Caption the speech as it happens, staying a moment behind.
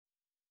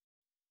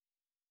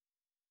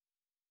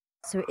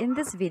So in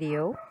this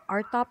video,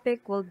 our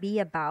topic will be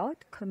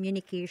about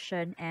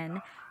communication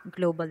and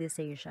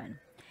globalization.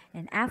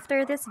 And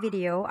after this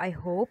video, I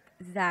hope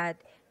that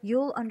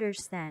you'll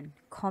understand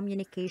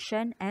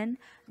communication and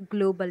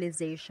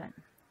globalization,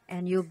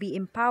 and you'll be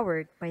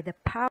empowered by the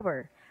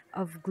power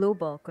of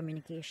global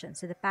communication.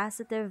 So the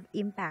positive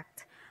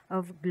impact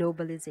of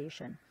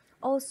globalization.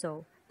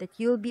 Also, that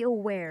you'll be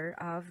aware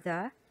of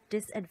the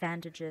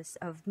disadvantages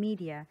of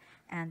media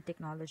and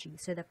technology.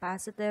 So the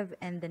positive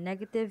and the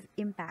negative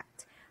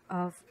impact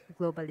of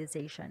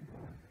globalization.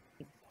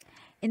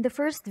 In the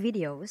first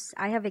videos,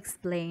 I have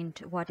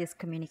explained what is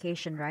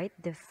communication, right?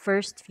 The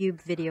first few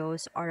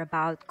videos are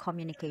about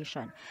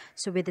communication.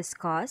 So we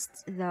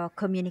discussed the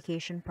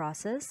communication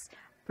process,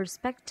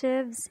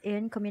 perspectives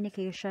in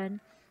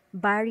communication,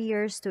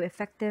 barriers to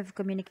effective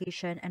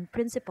communication, and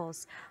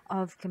principles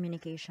of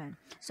communication.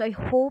 So I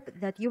hope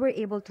that you were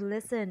able to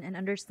listen and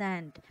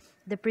understand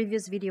the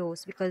previous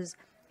videos because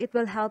it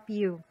will help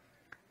you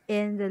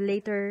in the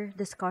later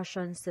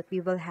discussions that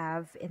we will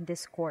have in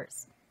this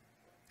course.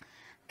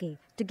 Okay,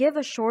 to give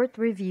a short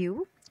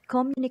review,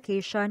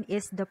 communication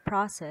is the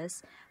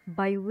process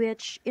by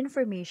which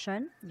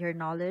information, your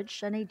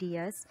knowledge and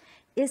ideas,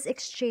 is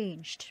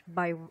exchanged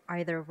by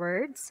either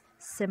words,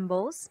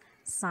 symbols,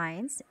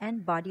 signs,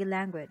 and body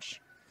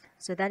language.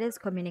 So that is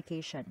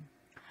communication.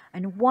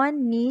 And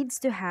one needs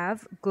to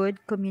have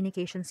good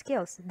communication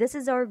skills. This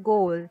is our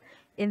goal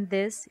in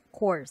this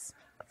course.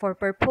 For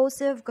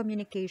purposive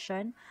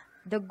communication,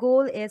 the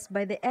goal is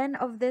by the end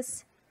of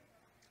this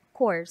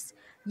course,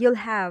 you'll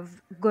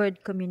have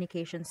good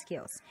communication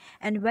skills.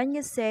 And when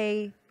you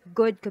say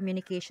good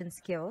communication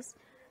skills,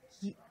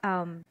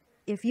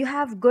 if you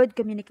have good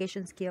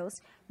communication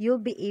skills, you'll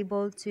be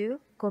able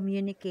to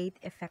communicate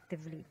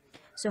effectively.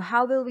 So,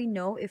 how will we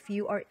know if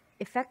you are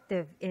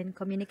effective in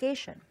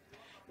communication?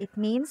 It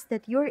means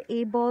that you're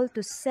able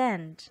to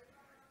send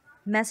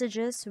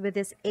messages with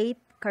these eight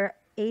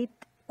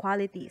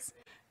qualities.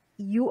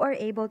 You are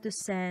able to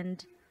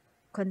send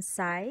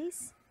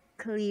concise,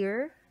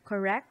 clear,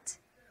 correct,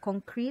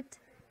 concrete,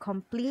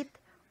 complete,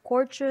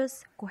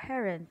 courteous,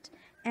 coherent,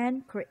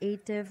 and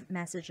creative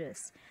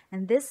messages.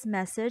 And this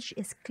message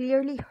is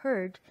clearly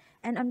heard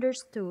and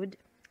understood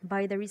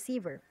by the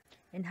receiver.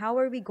 And how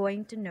are we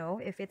going to know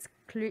if it's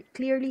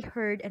clearly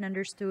heard and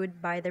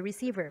understood by the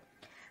receiver?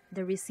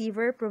 The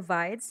receiver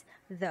provides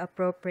the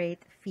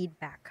appropriate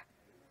feedback.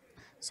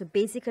 So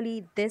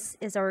basically, this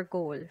is our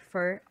goal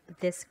for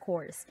this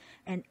course.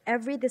 And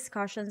every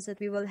discussions that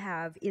we will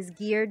have is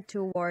geared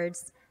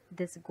towards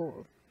this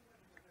goal.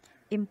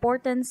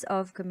 Importance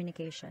of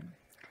communication.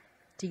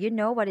 Do you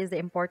know what is the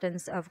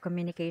importance of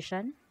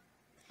communication?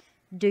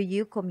 Do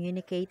you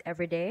communicate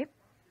every day?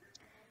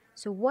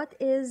 So what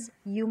is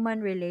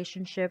human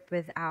relationship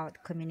without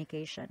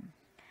communication?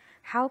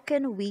 How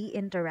can we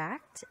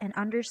interact and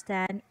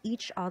understand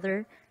each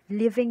other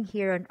living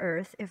here on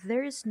earth if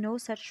there is no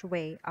such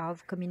way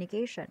of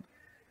communication?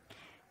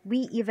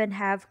 We even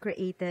have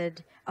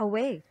created a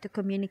way to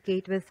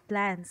communicate with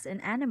plants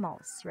and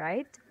animals,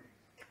 right?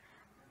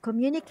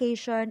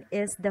 Communication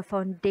is the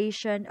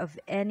foundation of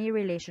any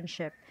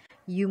relationship,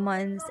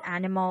 humans,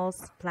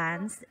 animals,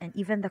 plants, and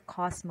even the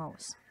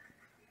cosmos.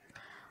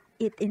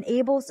 It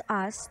enables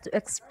us to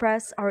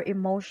express our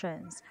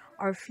emotions,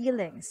 our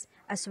feelings,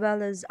 as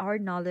well as our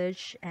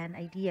knowledge and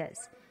ideas.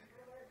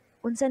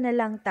 Unsa na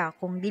lang ta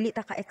kung dili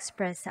ta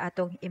ka-express sa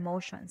atong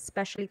emotions,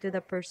 especially to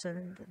the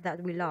person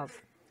that we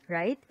love,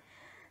 right?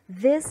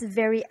 This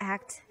very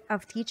act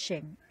of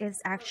teaching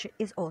is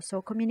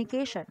also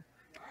communication.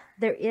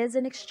 There is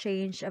an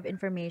exchange of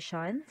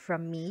information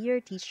from me,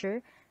 your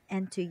teacher,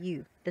 and to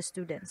you, the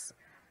students.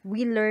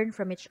 We learn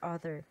from each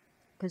other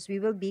because we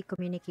will be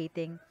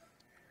communicating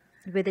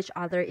with each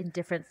other in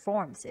different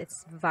forms.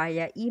 It's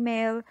via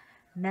email,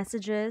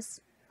 messages,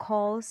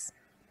 calls,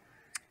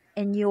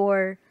 and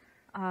your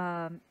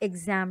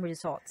exam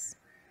results.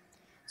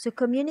 So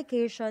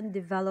communication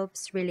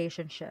develops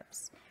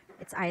relationships.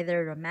 It's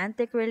either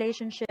romantic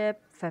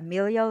relationship,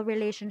 familial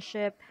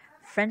relationship,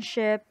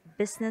 friendship,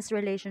 business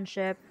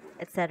relationship,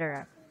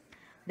 etc.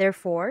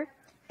 Therefore,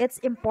 its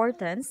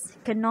importance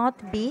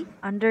cannot be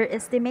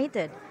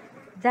underestimated.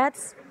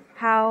 That's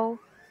how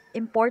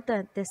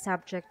important this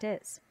subject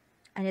is.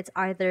 And it's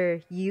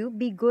either you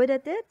be good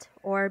at it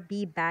or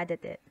be bad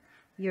at it.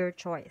 Your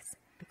choice.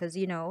 Because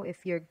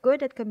if you're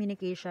good at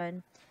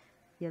communication,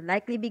 you'll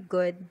likely be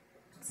good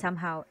at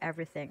somehow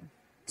everything.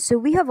 So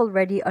we have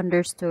already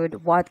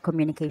understood what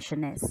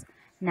communication is.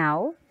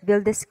 Now,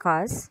 we'll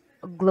discuss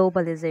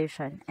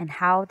globalization and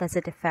how does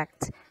it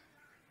affect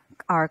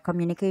our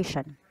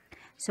communication.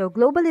 So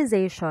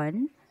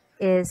globalization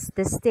is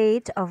the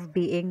state of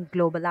being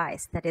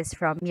globalized. That is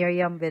from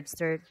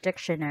Merriam-Webster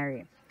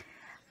Dictionary.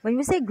 When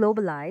we say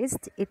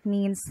globalized, it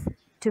means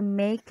to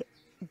make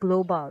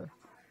global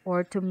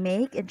or to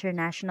make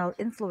international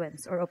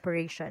influence or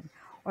operation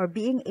or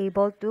being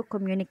able to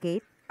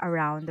communicate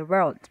around the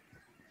world.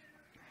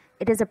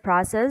 It is a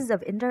process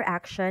of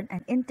interaction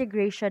and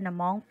integration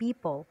among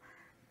people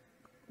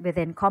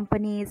within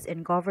companies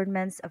and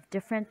governments of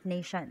different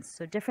nations.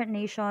 So, different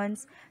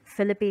nations,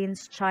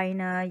 Philippines,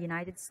 China,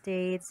 United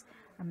States,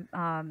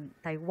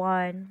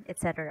 Taiwan,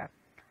 etc.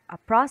 A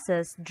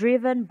process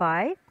driven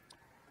by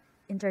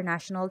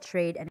international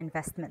trade and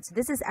investment. So,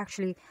 this is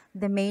actually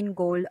the main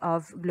goal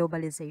of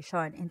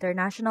globalization: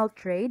 international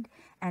trade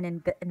and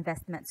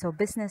investment. So,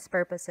 business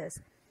purposes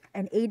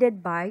and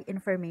aided by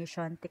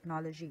information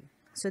technology.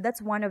 So,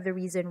 that's one of the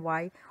reason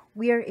why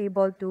we are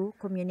able to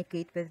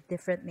communicate with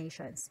different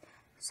nations.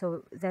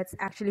 So, that's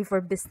actually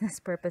for business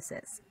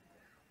purposes.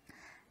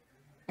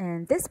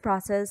 And this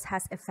process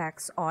has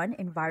effects on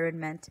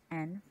environment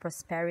and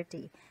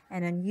prosperity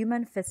and on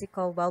human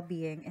physical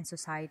well-being in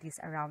societies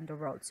around the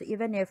world. So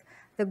even if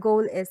the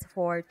goal is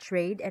for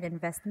trade and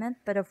investment,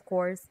 but of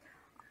course,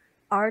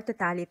 our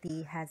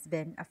totality has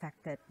been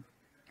affected.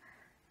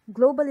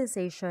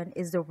 Globalization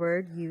is the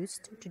word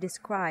used to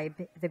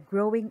describe the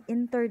growing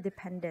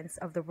interdependence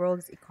of the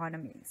world's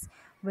economies.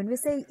 When we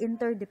say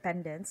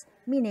interdependence,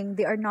 meaning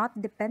they are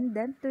not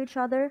dependent to each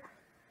other,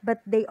 but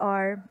they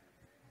are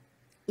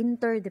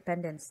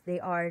interdependence. They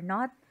are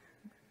not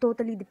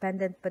totally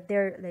dependent, but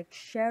they're like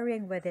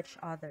sharing with each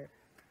other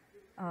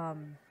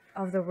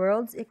of the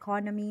world's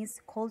economies,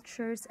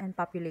 cultures, and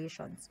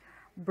populations,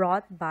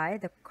 brought by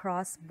the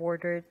cross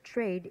border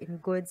trade in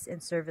goods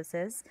and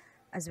services,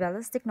 as well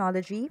as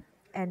technology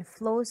and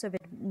flows of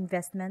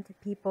investment,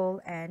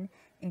 people, and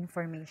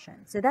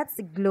information. So that's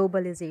the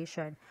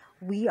globalization.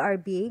 We are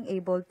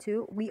able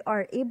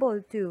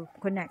to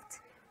connect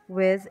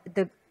with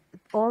the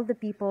all the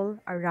people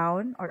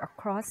around or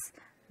across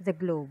the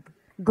globe.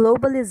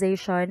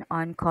 Globalization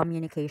on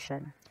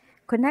communication.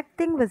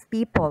 Connecting with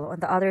people on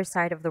the other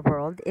side of the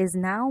world is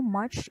now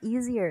much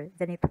easier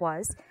than it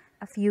was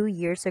a few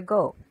years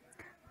ago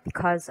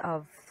because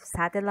of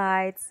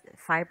satellites,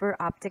 fiber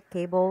optic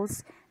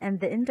cables, and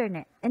the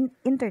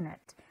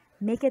internet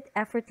make it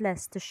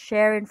effortless to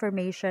share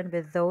information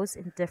with those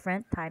in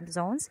different time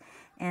zones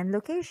and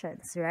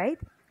locations, right?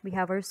 We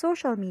have our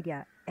social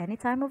media. Any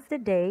time of the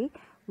day,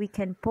 we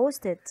can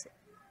post it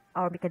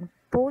or we can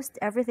post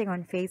everything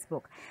on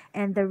Facebook,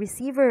 and the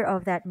receiver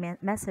of that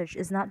message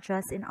is not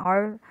just in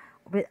our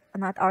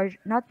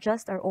not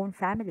just our own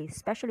family.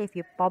 Especially if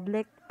you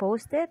public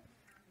post it,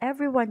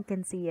 everyone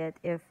can see it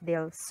if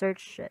they'll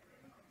search it.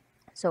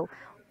 So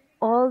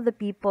all the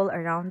people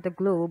around the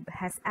globe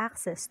has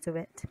access to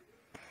it.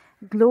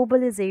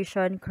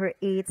 Globalization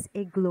creates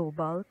a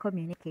global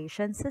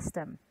communication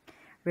system,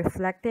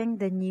 reflecting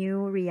the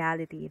new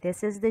reality.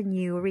 This is the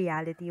new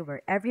reality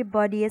where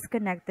everybody is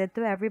connected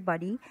to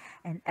everybody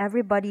and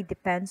everybody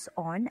depends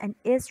on and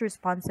is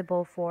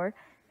responsible for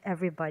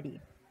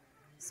everybody.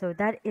 So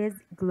that is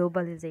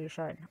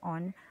globalization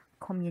on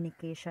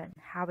communication,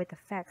 how it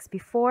affects.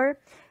 Before,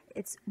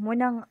 it's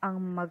munang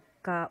ang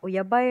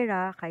magkauyabay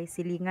ra kay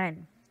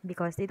silingan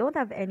because they don't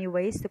have any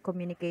ways to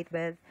communicate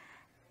with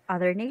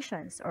other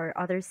nations or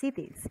other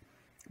cities.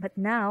 But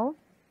now,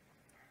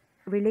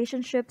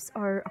 relationships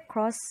are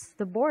across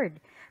the board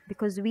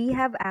because we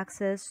have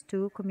access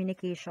to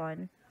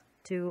communication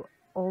to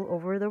all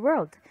over the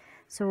world.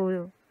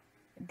 So,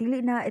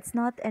 dili na, it's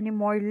not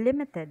anymore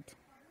limited,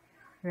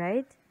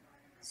 right?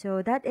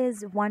 So that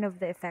is one of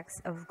the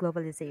effects of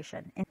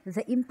globalization and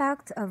the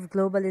impact of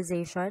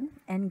globalization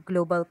and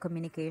global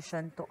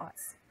communication to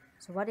us.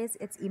 So what is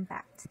its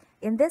impact?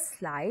 In this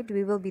slide,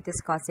 we will be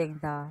discussing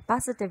the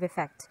positive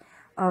effect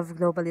of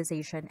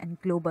globalization and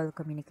global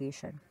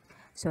communication.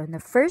 So the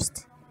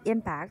first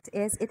impact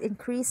is it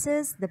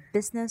increases the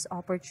business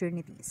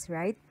opportunities,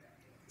 right?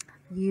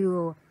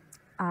 You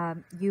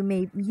you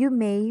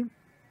may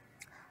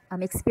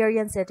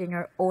experience it in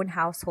your own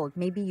household.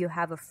 Maybe you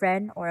have a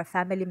friend or a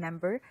family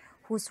member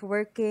who's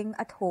working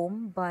at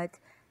home, but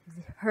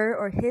her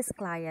or his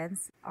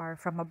clients are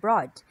from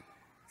abroad.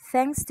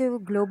 Thanks to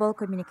global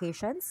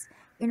communications,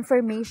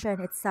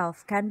 information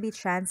itself can be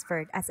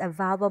transferred as a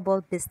valuable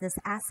business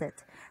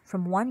asset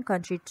from one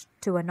country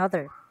to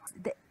another.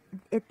 The-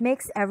 It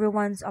makes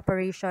everyone's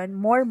operation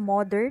more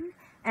modern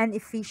and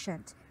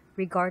efficient,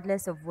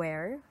 regardless of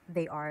where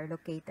they are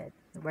located,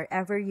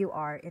 wherever you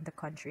are in the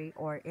country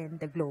or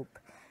in the globe.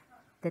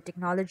 The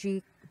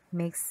technology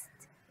makes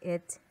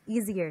it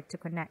easier to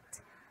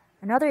connect.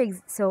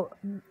 So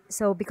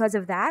because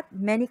of that,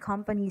 many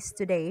companies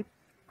today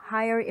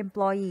hire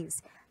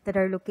employees that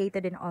are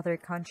located in other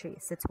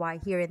countries. That's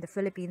why here in the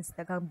Philippines,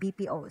 the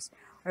BPOs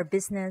or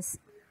business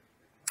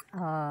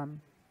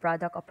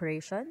product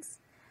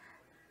operations.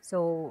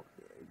 So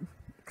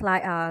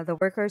the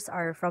workers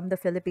are from the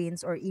Philippines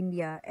or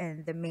India,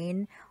 and the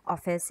main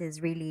office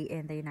is really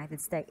in the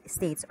United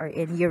States or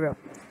in Europe.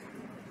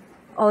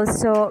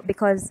 Also,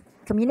 because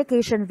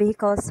communication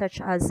vehicles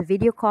such as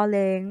video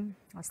calling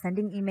or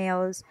sending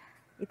emails,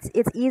 it's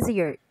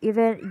easier.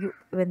 Even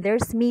when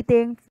there's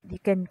meeting,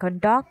 you can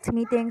conduct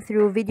meeting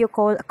through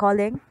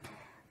calling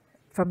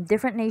from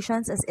different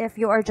nations as if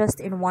you are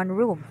just in one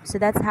room. So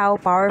that's how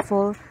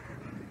powerful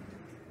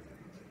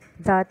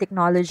the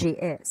technology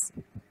is.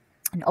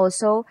 And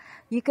also,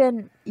 you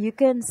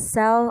can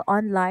sell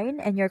online,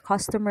 and your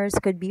customers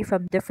could be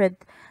from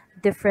different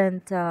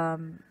different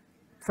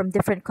from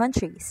different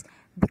countries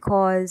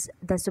because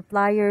the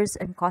suppliers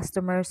and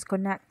customers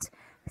connect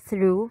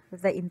through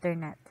the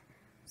internet.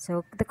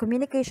 So the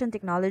communication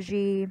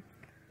technology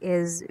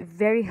is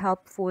very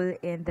helpful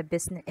in the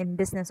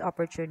business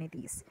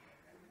opportunities.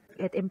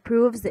 It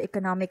improves the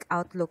economic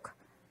outlook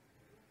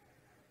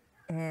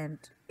and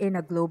in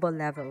a global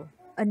level.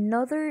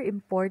 Another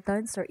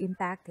importance or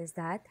impact is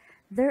that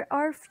there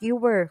are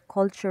fewer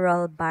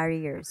cultural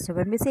barriers. So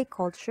when we say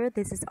culture,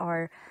 this is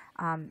our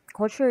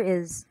culture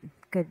is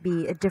could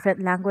be a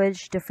different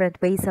language, different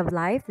ways of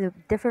life,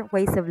 different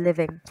ways of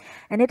living.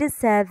 And it is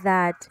said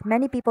that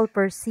many people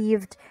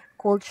perceived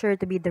culture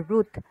to be the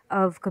root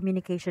of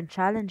communication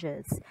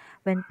challenges.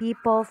 When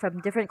people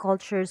from different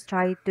cultures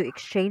try to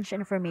exchange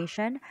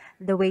information,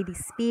 the way they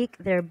speak,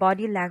 their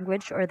body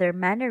language, or their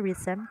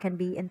mannerism can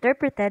be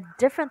interpreted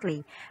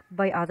differently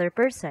by other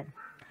person.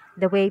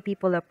 The way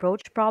people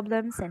approach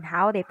problems and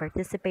how they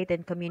participate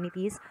in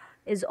communities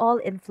is all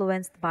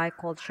influenced by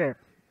culture.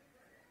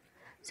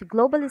 So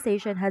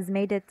globalization has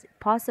made it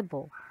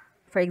possible,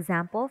 for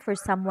example, for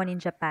someone in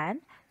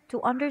Japan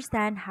to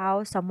understand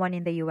how someone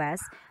in the US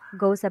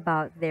goes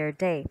about their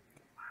day.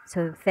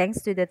 So,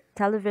 thanks to the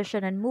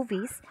television and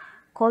movies,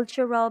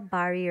 cultural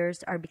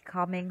barriers are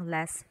becoming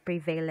less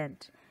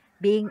prevalent.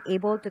 Being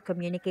able to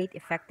communicate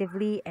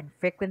effectively and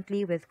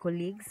frequently with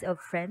colleagues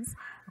of friends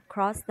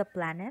across the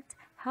planet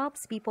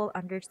helps people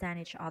understand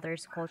each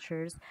other's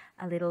cultures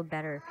a little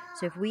better.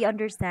 So, if we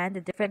understand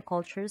the different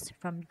cultures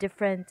from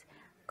different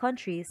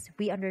countries,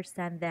 we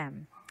understand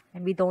them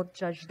and we don't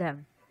judge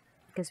them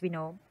because we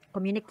know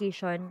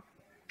communication,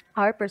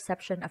 our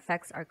perception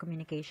affects our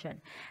communication.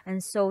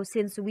 And so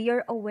since we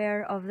are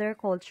aware of their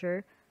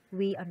culture,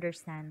 we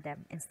understand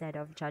them instead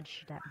of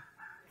judge them.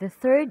 The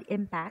third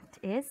impact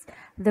is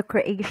the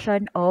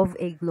creation of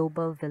a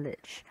global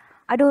village.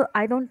 I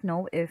don't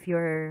know if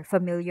you're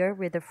familiar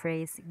with the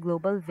phrase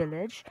global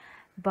village,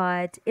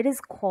 but it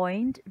is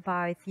coined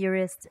by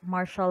theorist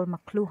Marshall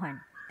McLuhan.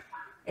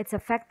 It's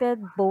affected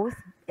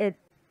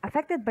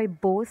by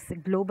both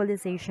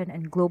globalization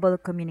and global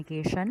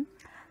communication.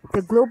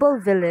 The global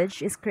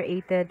village is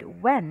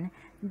created when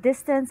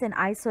distance and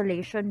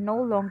isolation no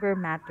longer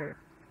matter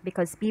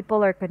because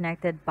people are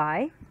connected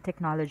by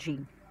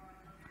technology.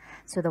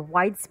 So the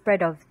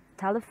widespread of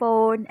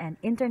telephone and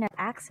internet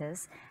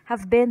access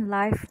have been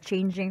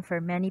life-changing for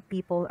many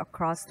people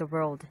across the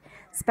world,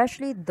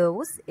 especially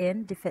those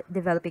in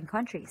developing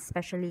countries,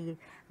 especially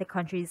the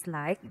countries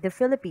like the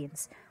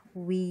Philippines.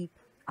 We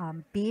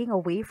being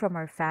away from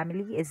our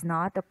family is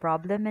not a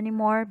problem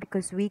anymore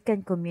because we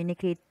can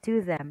communicate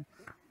to them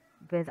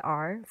with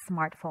our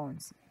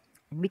smartphones.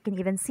 And we can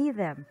even see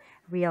them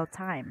real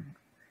time.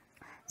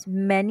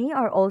 Many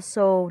are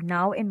also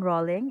now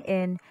enrolling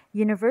in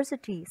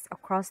universities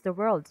across the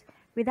world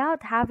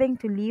without having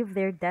to leave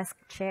their desk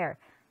chair.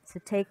 So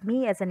take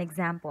me as an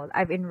example.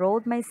 I've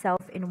enrolled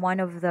myself in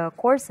one of the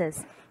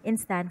courses in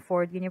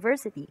Stanford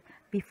University.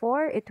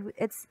 Before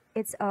it's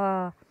it's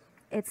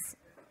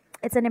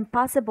an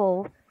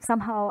impossible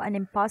somehow an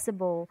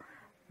impossible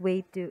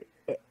way to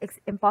it's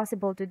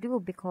impossible to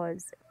do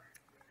because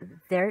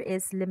there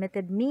is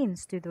limited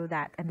means to do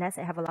that unless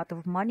I have a lot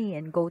of money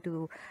and go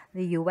to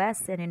the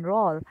US and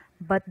enroll.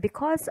 But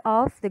because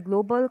of the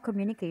global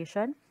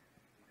communication,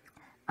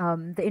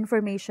 the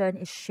information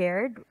is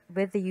shared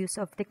with the use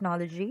of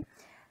technology.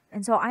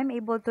 And so I'm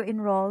able to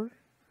enroll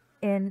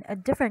in a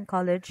different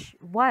college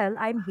while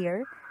I'm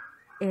here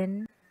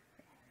in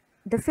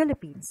the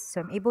Philippines.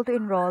 So I'm able to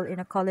enroll in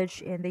a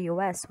college in the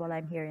US while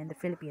I'm here in the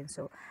Philippines.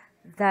 So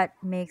that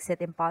makes it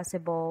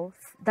possible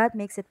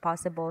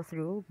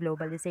through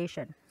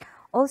globalization.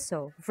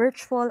 Also,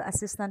 virtual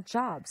assistant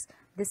jobs.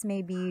 This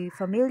may be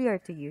familiar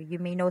to you. You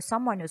may know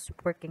someone who's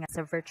working as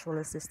a virtual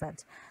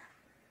assistant,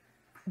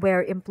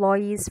 where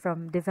employees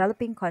from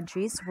developing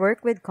countries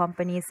work with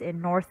companies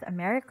in North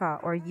America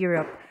or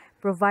Europe,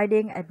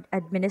 providing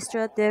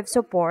administrative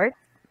support,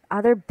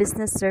 other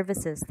business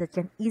services that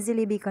can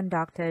easily be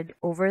conducted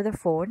over the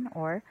phone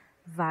or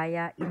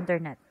via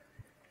internet.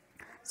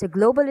 So,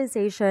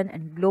 globalization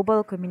and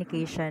global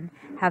communication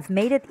have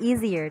made it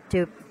easier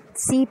to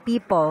see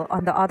people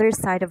on the other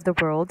side of the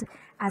world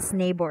as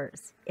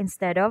neighbors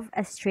instead of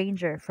a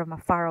stranger from a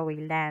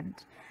faraway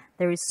land.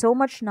 There is so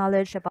much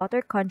knowledge about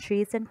our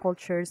countries and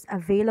cultures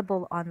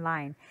available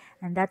online,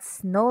 and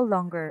that's no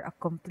longer a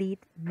complete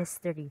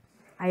mystery.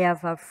 I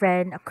have a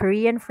friend, a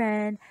Korean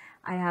friend,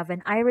 I have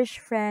an Irish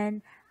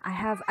friend, I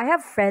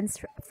have friends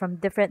from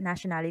different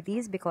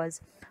nationalities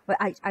because well,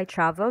 I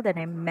traveled and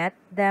I met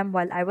them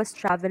while I was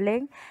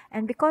traveling,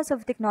 and because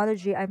of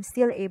technology I'm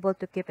still able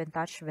to keep in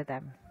touch with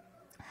them.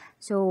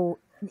 So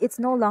it's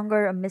no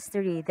longer a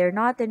mystery. They're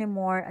not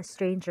anymore a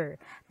stranger.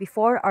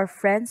 Before, our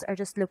friends are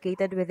just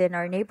located within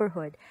our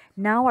neighborhood.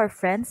 Now our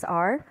friends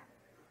are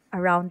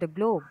around the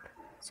globe.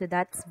 So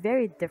that's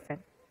very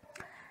different.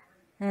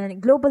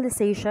 And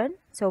globalization,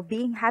 so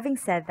being having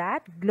said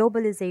that,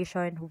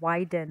 globalization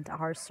widened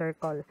our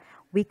circle.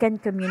 We can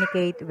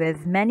communicate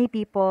with many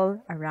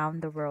people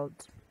around the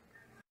world.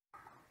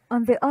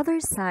 On the other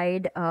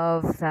side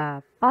of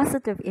the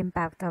positive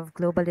impact of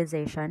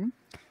globalization,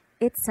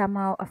 it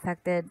somehow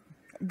affected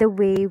the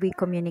way we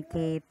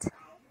communicate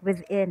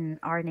within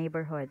our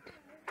neighborhood.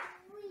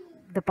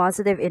 The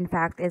positive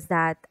impact is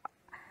that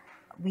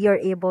we are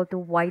able to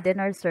widen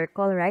our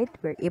circle, right?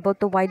 We're able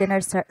to widen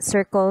our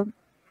circle.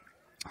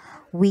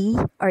 We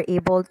are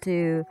able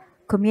to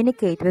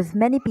communicate with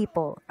many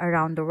people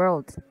around the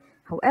world.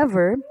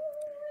 However,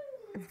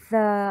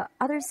 the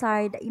other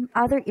side,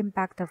 other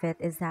impact of it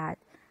is that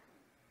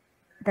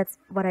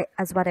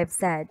as what I've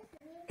said,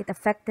 it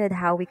affected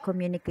how we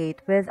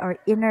communicate with our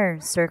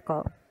inner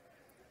circle,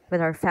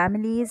 with our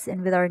families,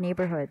 and with our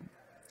neighborhood.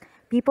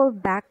 People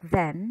back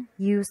then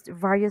used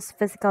various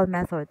physical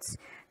methods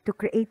to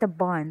create a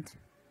bond,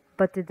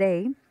 but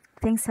today,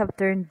 things have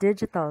turned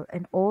digital,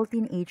 and all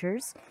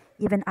teenagers,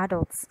 even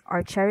adults,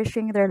 are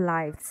cherishing their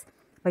lives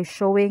by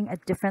showing a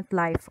different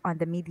life on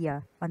the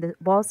media, on the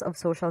walls of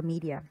social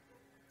media.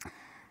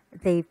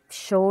 They've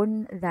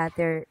shown that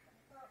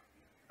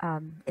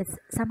it's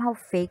somehow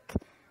fake,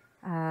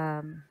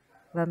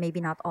 well, maybe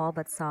not all,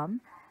 but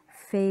some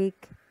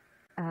fake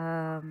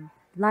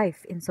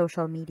life in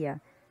social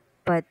media.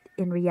 But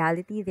in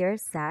reality, they're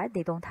sad.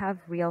 They don't have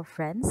real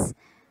friends.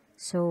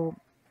 So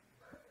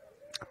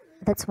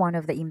that's one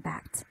of the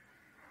impacts.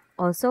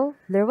 Also,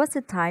 there was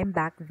a time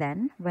back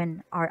then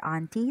when our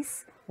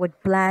aunties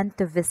would plan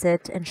to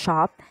visit and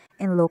shop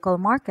in local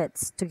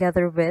markets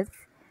together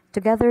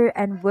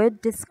and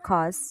would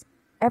discuss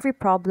every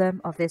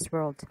problem of this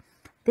world.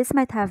 This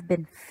might have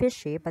been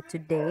fishy, but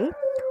today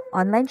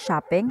online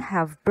shopping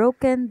have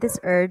broken this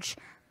urge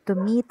to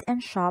meet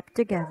and shop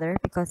together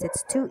because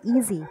it's too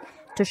easy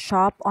to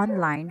shop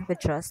online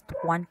with just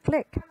one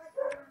click.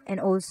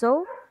 And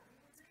also,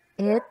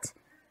 it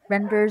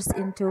renders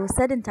into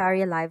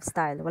sedentary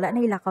lifestyle. Wala na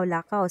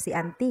ilakaw-lakaw si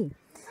auntie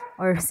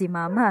or si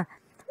mama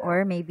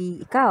or maybe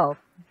ikaw.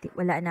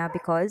 Wala na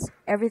because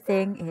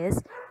everything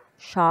is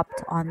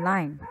shopped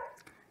online.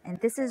 And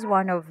this is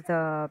one of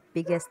the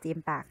biggest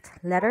impact.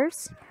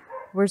 Letters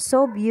were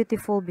so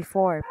beautiful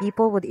before.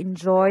 People would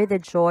enjoy the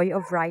joy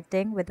of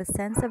writing with a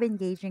sense of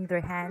engaging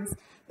their hands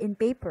in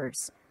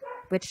papers,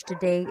 which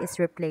today is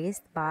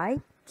replaced by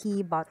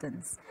key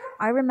buttons.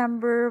 I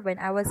remember when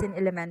I was in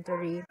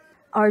elementary,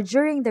 or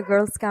during the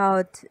Girl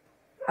Scout,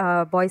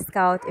 Boy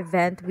Scout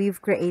event,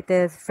 we've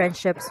created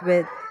friendships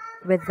with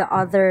the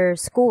other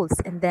schools,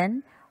 and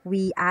then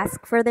we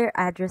ask for their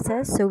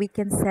addresses so we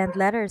can send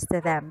letters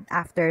to them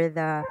after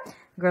the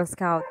Girl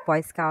Scout, Boy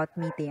Scout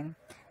meeting.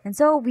 And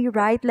so we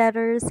write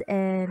letters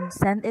and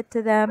send it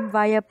to them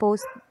via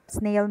post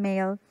snail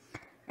mail,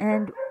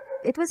 and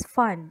it was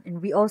fun.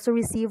 And we also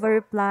receive a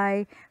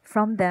reply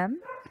from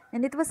them,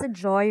 and it was a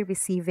joy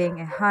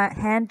receiving a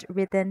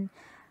handwritten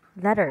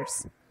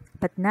letters.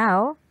 But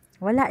now,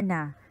 wala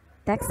na.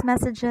 Text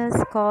messages,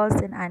 calls,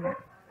 and ana.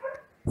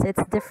 So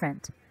it's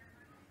different.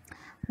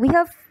 We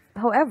have,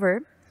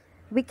 however,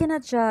 we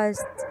cannot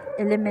just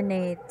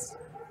eliminate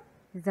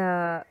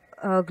the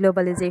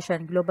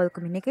globalization, global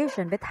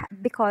communication, but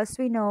because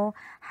we know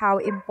how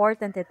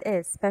important it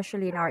is,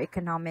 especially in our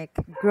economic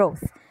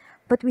growth.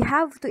 But we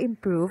have to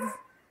improve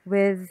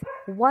with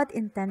what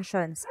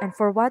intentions and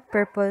for what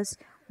purpose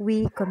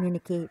we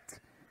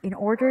communicate in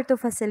order to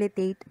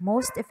facilitate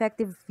most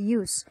effective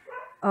use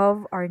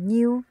of our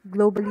new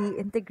globally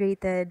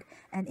integrated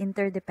and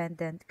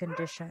interdependent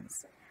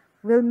conditions.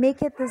 We'll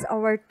make it as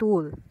our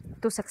tool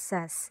to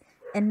success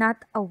and not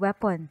a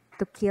weapon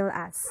to kill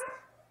us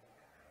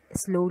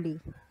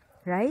slowly,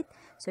 right?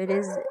 So it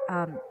is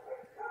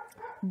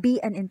be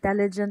an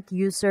intelligent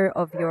user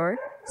of your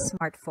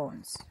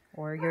smartphones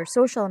or your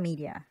social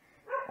media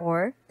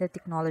or the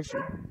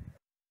technology.